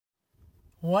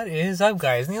What is up,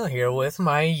 guys? Neil here with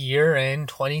my year-end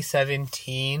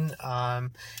 2017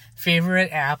 favorite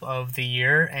app of the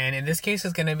year, and in this case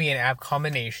it's going to be an app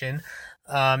combination,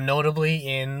 notably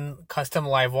in Kustom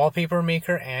LIve Wallpaper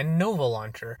Maker and Nova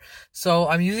Launcher. So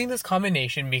I'm using this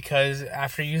combination because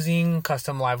after using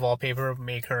Kustom LIve Wallpaper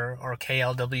Maker, or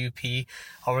KLWP,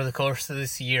 over the course of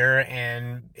this year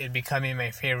and it becoming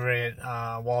my favorite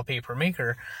wallpaper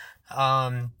maker,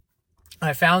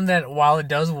 I found that while it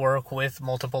does work with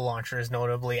multiple launchers,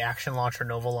 notably Action Launcher,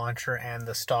 Nova Launcher, and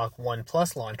the stock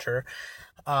OnePlus launcher,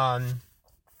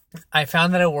 I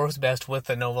found that it works best with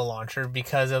the Nova Launcher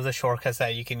because of the shortcuts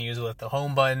that you can use with the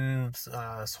home button,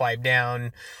 swipe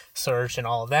down, search, and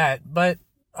all of that. But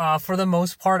for the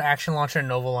most part, Action Launcher and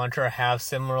Nova Launcher have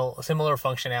similar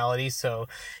functionality, so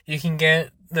you can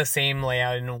get the same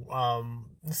layout and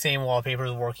the same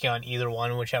wallpapers working on either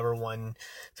one, whichever one.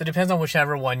 So it depends on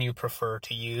whichever one you prefer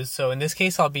to use. So in this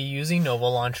case, I'll be using Nova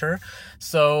Launcher.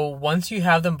 So once you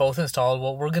have them both installed,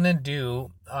 what we're gonna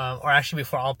do, or actually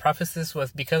before, I'll preface this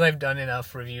with, because I've done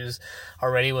enough reviews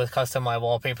already with Kustom LIve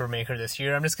Wallpaper Maker this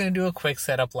year, I'm just gonna do a quick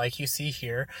setup like you see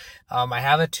here. I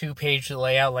have a 2-page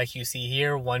layout like you see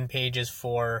here. One page is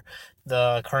for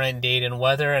the current date and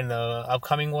weather and the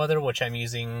upcoming weather, which I'm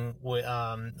using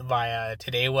via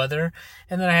Today Weather.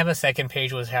 And then I have a second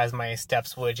page which has my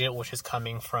steps widget, which is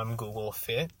coming from Google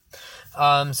Fit.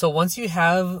 So once you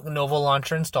have Nova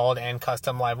Launcher installed and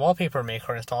Kustom LIve Wallpaper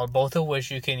Maker installed, both of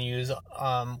which you can use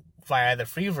via the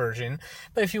free version,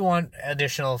 but if you want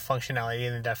additional functionality,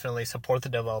 then definitely support the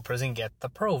developers and get the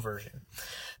pro version.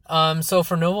 So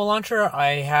for Nova Launcher,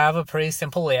 I have a pretty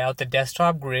simple layout. The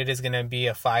desktop grid is going to be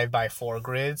a 5x4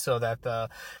 grid so that the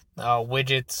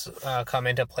widgets come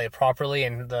into play properly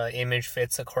and the image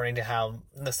fits according to how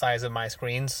the size of my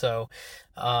screen. So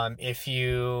if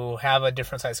you have a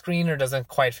different size screen or doesn't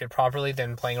quite fit properly,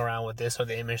 then playing around with this or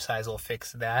the image size will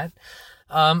fix that.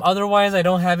 Otherwise, I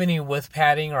don't have any width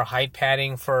padding or height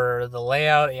padding for the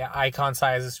layout. Yeah, icon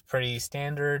size is pretty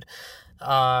standard.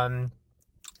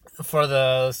 For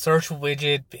the search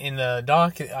widget in the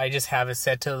dock, I just have it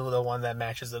set to the one that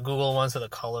matches the Google one, so the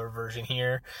color version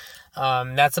here.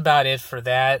 That's about it for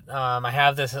that. I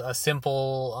have a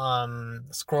simple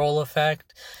scroll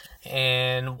effect,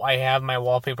 and I have my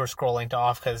wallpaper scroll linked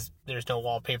off because there's no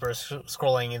wallpaper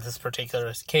scrolling in this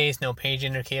particular case, no page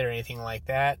indicator or anything like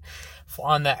that.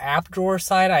 On the app drawer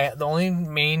side, the only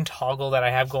main toggle that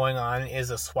I have going on is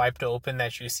a swipe to open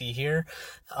that you see here.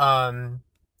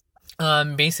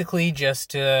 Basically just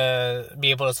to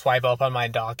be able to swipe up on my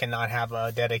dock and not have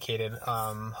a dedicated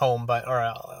home button or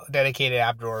a dedicated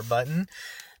app drawer button.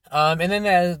 And then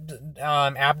the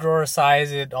app drawer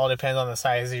size, it all depends on the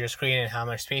size of your screen and how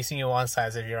much spacing you want,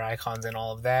 size of your icons and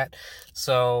all of that.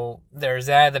 So there's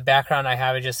that. The background I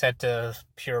have it just set to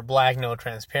pure black, no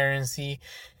transparency.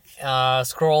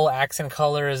 Scroll accent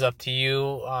color is up to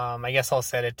you. I guess I'll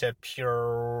set it to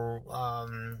pure,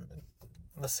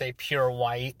 let's say pure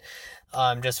white,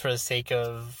 just for the sake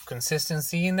of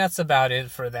consistency, and that's about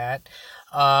it for that.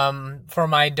 For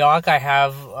my dock, I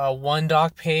have one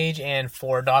dock page and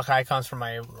 4 dock icons for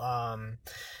my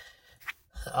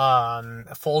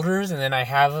folders, and then I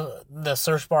have the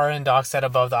search bar and dock set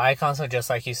above the icon, so just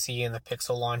like you see in the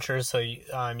Pixel launcher, so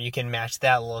you can match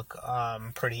that look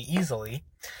pretty easily.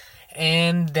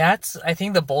 And that's, I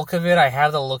think, the bulk of it. I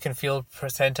have the look and feel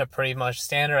set to pretty much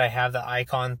standard. I have the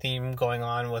icon theme going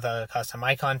on with a custom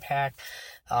icon pack.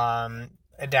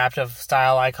 Adaptive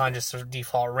style icon, just sort of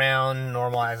default round,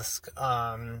 normalized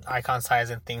icon size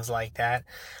and things like that.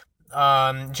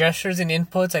 Gestures and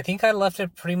inputs, I think I left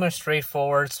it pretty much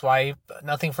straightforward. Swipe,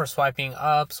 nothing for swiping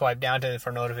up, swipe down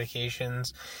for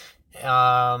notifications.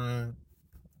 And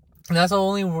that's the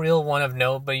only real one of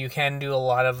note, but you can do a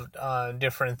lot of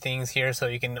different things here. So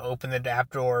you can open the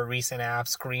app drawer, recent apps,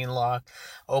 screen lock,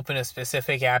 open a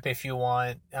specific app if you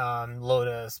want, load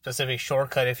a specific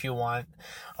shortcut if you want,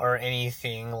 or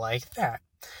anything like that.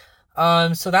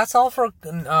 So that's all for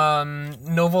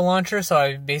Nova Launcher. So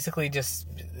I basically just,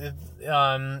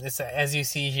 it's as you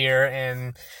see here,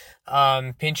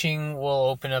 and pinching will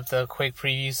open up the quick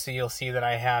preview, so you'll see that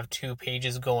I have 2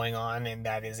 pages going on, and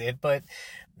that is it. But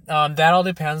that all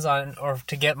depends on, or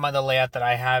to get the layout that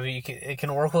I have, it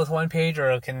can work with 1 page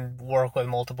or it can work with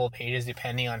multiple pages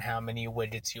depending on how many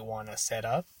widgets you want to set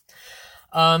up.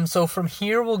 So from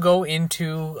here we'll go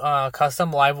into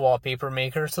Kustom LIve Wallpaper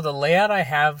Maker. So the layout I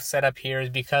have set up here is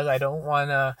because I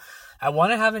want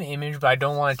to have an image, but I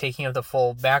don't want it taking up the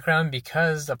full background,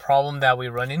 because the problem that we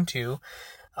run into,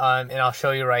 and I'll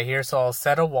show you right here. So I'll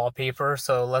set a wallpaper.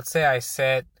 So let's say I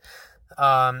set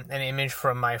an image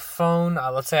from my phone.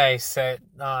 Let's say I set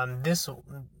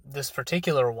this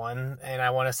particular one, and I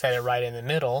want to set it right in the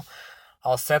middle,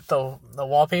 I'll set the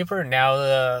wallpaper.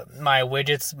 Now my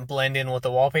widgets blend in with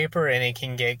the wallpaper, and it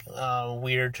can get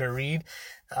weird to read.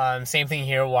 Same thing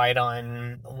here. White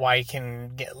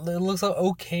can get, it looks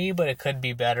okay, but it could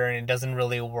be better, and it doesn't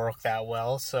really work that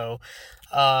well. So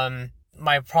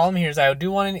my problem here is I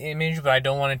do want an image, but I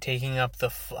don't want it taking up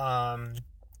the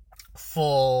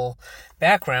full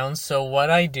background. So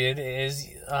what I did is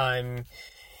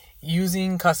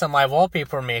using Kustom LIve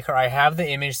Wallpaper Maker, I have the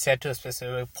image set to a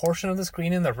specific portion of the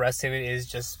screen, and the rest of it is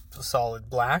just solid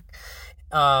black.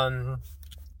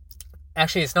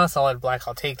 Actually, it's not solid black.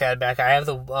 I'll take that back. I have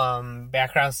the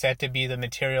background set to be the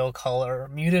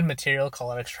muted material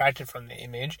color extracted from the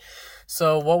image.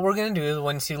 So what we're going to do is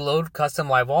once you load Kustom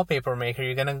LIve Wallpaper Maker,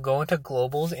 you're going to go into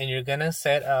globals, and you're going to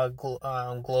set a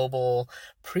global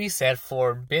preset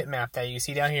for bitmap that you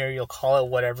see down here. You'll call it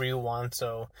whatever you want.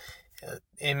 So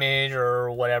image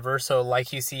or whatever. So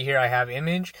like you see here, I have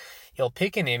image. You'll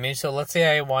pick an image. So let's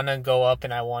say I want to go up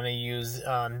and I want to use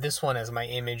this one as my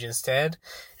image instead.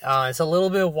 It's a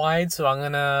little bit wide, so I'm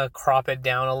gonna crop it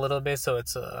down a little bit so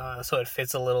it's so it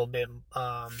fits a little bit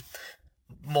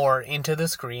more into the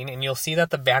screen. And you'll see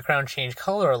that the background changed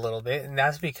color a little bit, and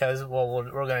that's because what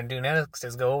we're gonna do next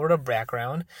is go over to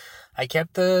background. I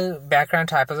kept the background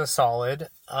type as a solid.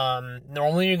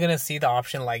 Normally you're gonna see the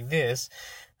option like this,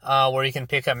 where you can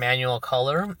pick a manual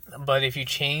color, but if you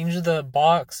change the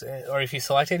box, or if you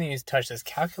select it and you touch this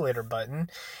calculator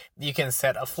button, you can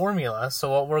set a formula.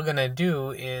 So what we're going to do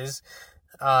is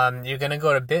you're going to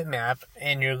go to bitmap,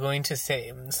 and you're going to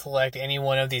select any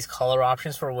one of these color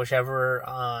options for whichever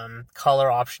color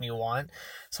option you want.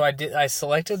 So I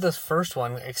selected this first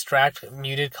one, extract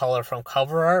muted color from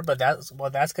cover art, but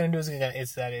what that's going to do is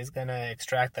it's going to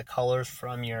extract the colors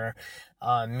from your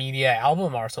media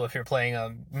album art. So if you're playing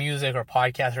a music or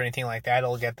podcast or anything like that,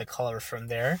 it'll get the colors from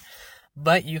there.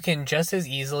 But you can just as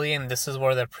easily, and this is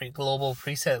where the global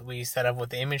preset we set up with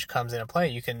the image comes into play,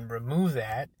 you can remove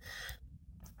that,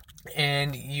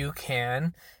 and you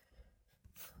can,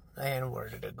 and where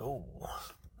did it go?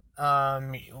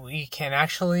 We can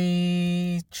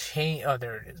actually change,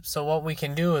 there it is. So what we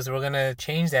can do is we're going to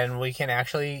change that, and we can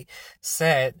actually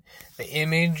set the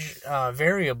image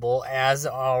variable as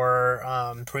our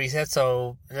preset.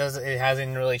 So it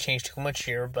hasn't really changed too much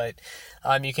here, but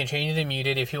you can change it to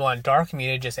muted. If you want dark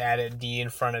muted, just add a D in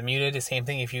front of muted. The same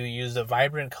thing if you use a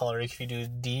vibrant color. If you do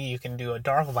D, you can do a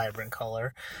dark vibrant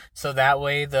color. So that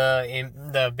way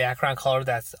the background color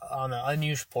that's on the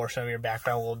unused portion of your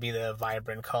background will be the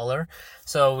vibrant color.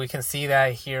 So we can see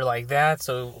that here like that.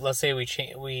 So let's say we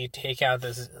take out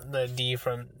the D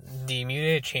from D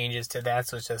muted, it changes to that,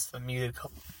 so it's just the muted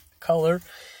color.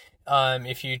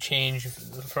 If you change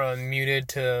from muted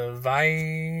to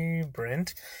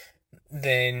vibrant,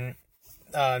 then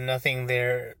nothing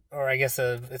there, or I guess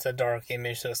it's a dark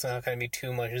image, so it's not going to be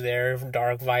too much there.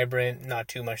 Dark vibrant, not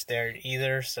too much there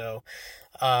either. So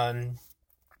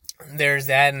there's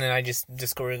that, and then I just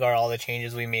disregard all the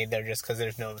changes we made there just because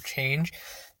there's no change.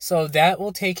 So that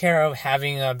will take care of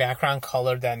having a background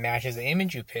color that matches the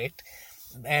image you picked.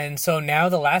 And so now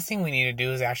the last thing we need to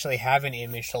do is actually have an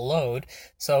image to load.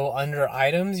 So under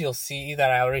items, you'll see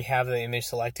that I already have the image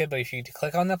selected, but if you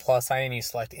click on the plus sign and you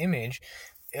select image,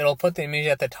 it'll put the image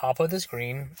at the top of the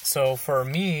screen. So for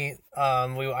me,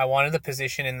 I wanted the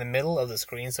position in the middle of the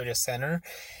screen, so just center.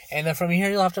 And then from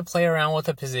here, you'll have to play around with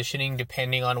the positioning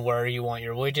depending on where you want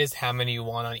your widgets, how many you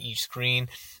want on each screen,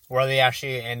 where they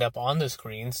actually end up on the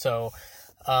screen. So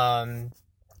I'm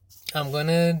going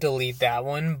to delete that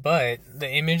one, but the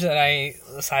image the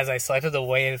size I selected, the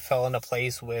way it fell into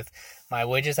place with my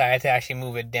widgets, I had to actually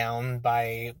move it down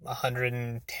by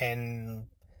 110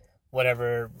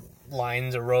 whatever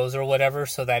lines or rows or whatever,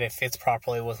 so that it fits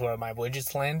properly with where my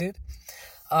widgets landed.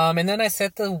 And then I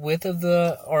set the width of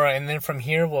and then from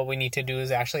here, what we need to do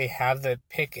is actually have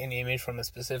pick an image from a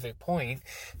specific point.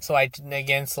 So I,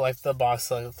 again, select the box,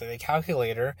 select the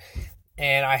calculator,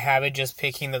 and I have it just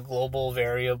picking the global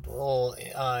variable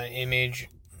image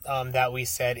that we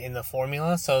set in the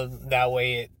formula. So that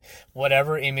way,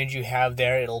 whatever image you have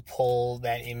there, it'll pull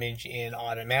that image in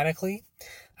automatically.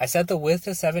 I set the width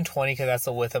to 720 because that's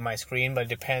the width of my screen, but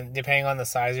depending on the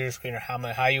size of your screen or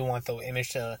how you want the image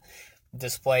to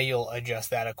display, you'll adjust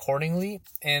that accordingly.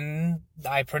 And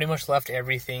I pretty much left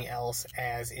everything else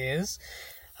as is.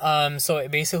 So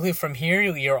basically from here,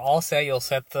 you're all set. You'll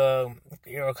set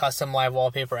your Kustom LIve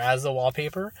wallpaper as the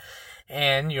wallpaper,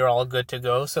 and you're all good to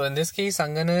go. So in this case,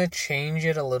 I'm going to change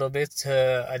it a little bit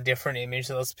to a different image.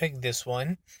 So let's pick this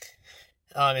one.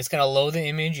 It's going to load the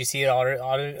image. You see it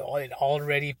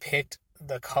already picked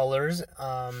the colors,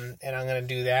 and I'm going to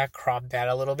do that, crop that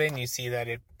a little bit, and you see that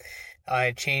it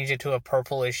changed it to a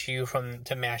purplish hue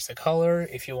to match the color.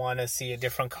 If you want to see a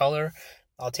different color,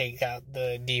 I'll take out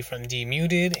the D from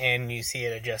demuted, and you see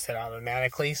it adjusted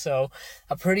automatically. So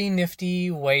a pretty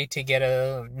nifty way to get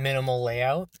a minimal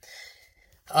layout.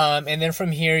 And then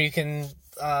from here you can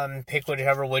pick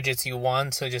whichever widgets you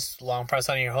want. So just long press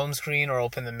on your home screen, or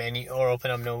open the menu, or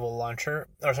open up Novo Launcher,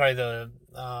 or sorry,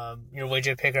 your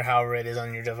widget picker, however it is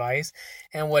on your device,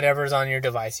 and whatever's on your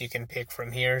device you can pick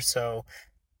from here. So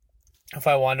if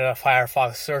I wanted a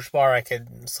Firefox search bar, I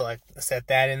could set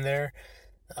that in there.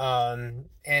 And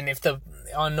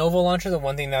on Novo Launcher, the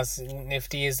one thing that's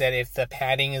nifty is that if the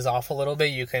padding is off a little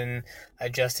bit, you can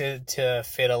adjust it to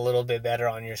fit a little bit better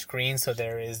on your screen. So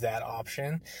there is that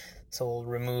option. So we'll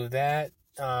remove that.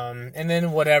 And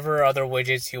then whatever other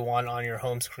widgets you want on your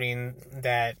home screen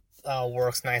that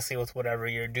works nicely with whatever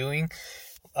you're doing,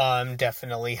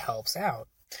 definitely helps out.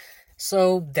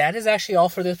 So that is actually all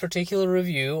for this particular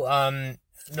review.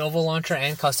 Novo Launcher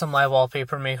and Kustom LIve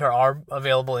Wallpaper Maker are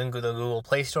available in the Google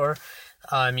Play Store.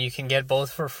 You can get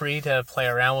both for free to play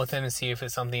around with them and see if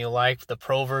it's something you like. The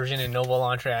Pro version in Novo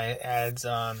Launcher adds,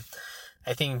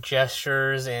 I think,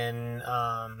 gestures, and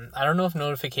I don't know if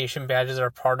notification badges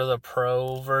are part of the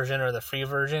Pro version or the free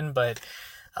version, but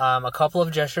a couple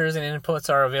of gestures and inputs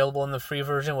are available in the free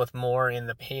version, with more in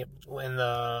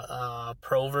the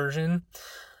Pro version.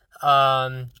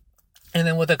 And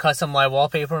then with the Kustom LIve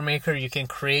Wallpaper Maker, you can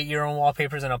create your own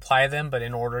wallpapers and apply them, but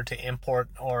in order to import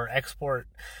or export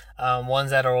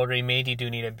ones that are already made, you do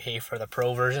need to pay for the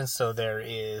Pro version. So there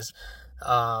is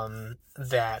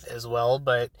that as well.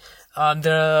 But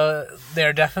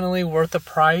they're definitely worth the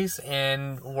price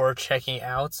and worth checking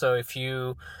out. So if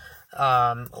you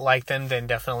like them, then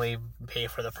definitely pay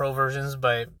for the Pro versions.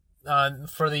 But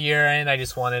for the year end, I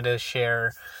just wanted to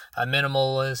share a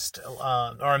minimalist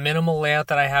or a minimal layout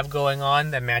that I have going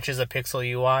on that matches the Pixel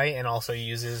UI, and also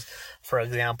uses, for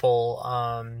example,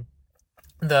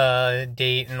 the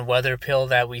date and weather pill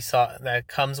that we saw that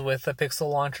comes with the Pixel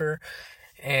launcher,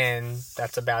 and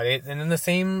that's about it. And then the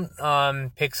same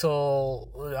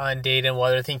Pixel date and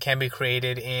weather thing can be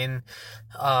created in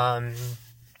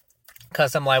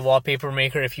Kustom LIve Wallpaper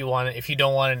Maker if you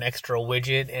don't want an extra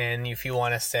widget, and if you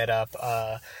want to set up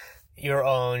your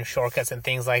own shortcuts and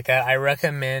things like that. I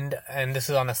recommend, and this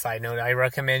is on a side note, I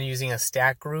recommend using a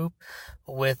stack group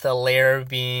with a layer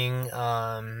being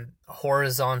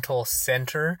horizontal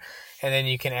center, and then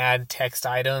you can add text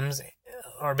items,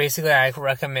 or basically I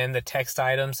recommend the text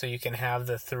items so you can have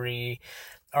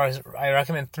I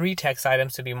recommend 3 text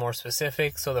items to be more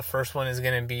specific. So the first one is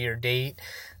going to be your date.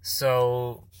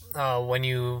 So when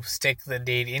you stick the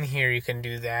date in here, you can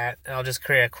do that. And I'll just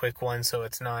create a quick one so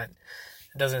it's not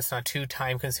too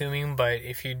time consuming. But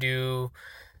if you do,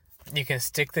 you can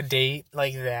stick the date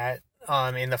like that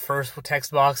in the first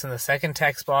text box. In the second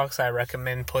text box, I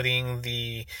recommend putting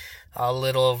the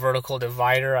little vertical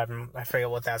divider. I forget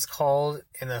what that's called.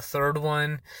 In the third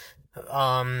one,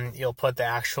 you'll put the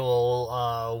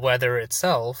actual weather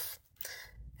itself,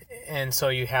 and so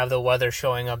you have the weather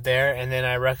showing up there. And then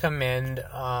I recommend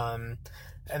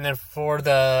and then for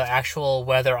the actual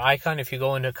weather icon, if you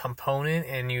go into component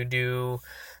and you do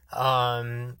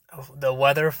the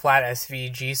weather flat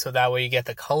SVG, so that way you get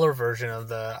the color version of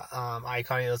the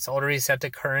icon. It's already set to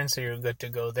current, so you're good to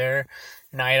go there.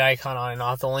 Night icon on and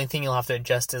off. The only thing you'll have to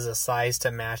adjust is the size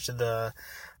to match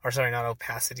not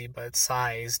opacity, but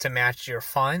size to match your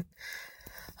font.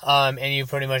 And you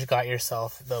pretty much got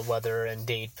yourself the weather and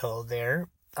date pill there.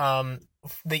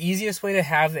 The easiest way to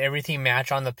have everything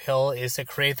match on the pill is to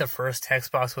create the first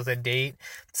text box with a date,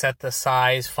 set the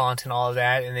size, font, and all of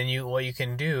that. And then what you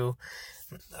can do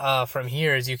from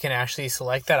here is you can actually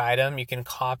select that item, you can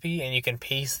copy, and you can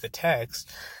paste the text.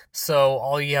 So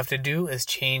all you have to do is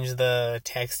change the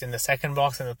text in the second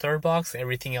box and the third box.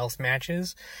 Everything else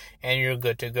matches, and you're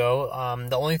good to go.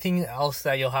 The only thing else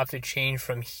that you'll have to change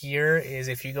from here is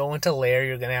if you go into layer,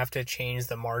 you're going to have to change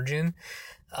the margin.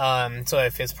 So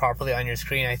if it's properly on your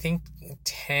screen, I think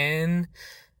 10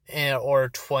 or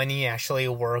 20 actually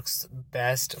works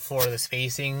best for the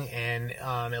spacing, and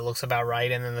it looks about right.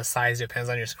 And then the size depends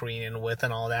on your screen and width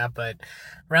and all that, but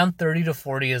around 30 to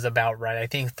 40 is about right. I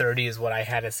think 30 is what I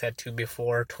had it set to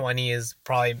before. 20 is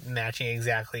probably matching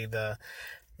exactly the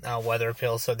weather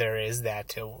pill, so there is that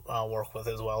to work with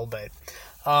as well. But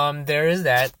there is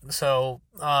that. So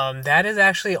that is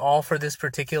actually all for this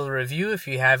particular review. If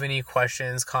you have any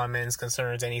questions, comments,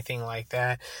 concerns, anything like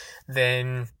that,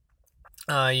 then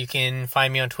You can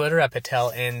find me on Twitter at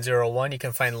PatelN01. You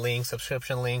can find links,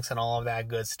 subscription links, and all of that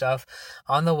good stuff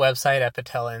on the website at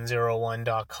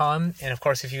PatelN01.com. And of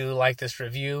course, if you like this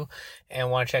review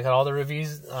and want to check out all the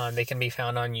reviews, they can be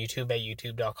found on YouTube at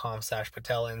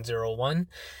youtube.com/PatelN01.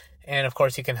 And of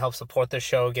course, you can help support the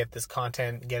show, get the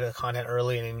content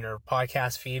early and in your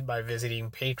podcast feed by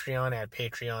visiting Patreon at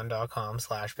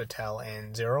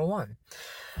patreon.com/PatelN01.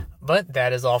 But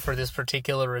that is all for this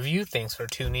particular review. Thanks for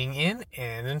tuning in,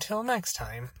 and until next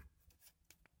time.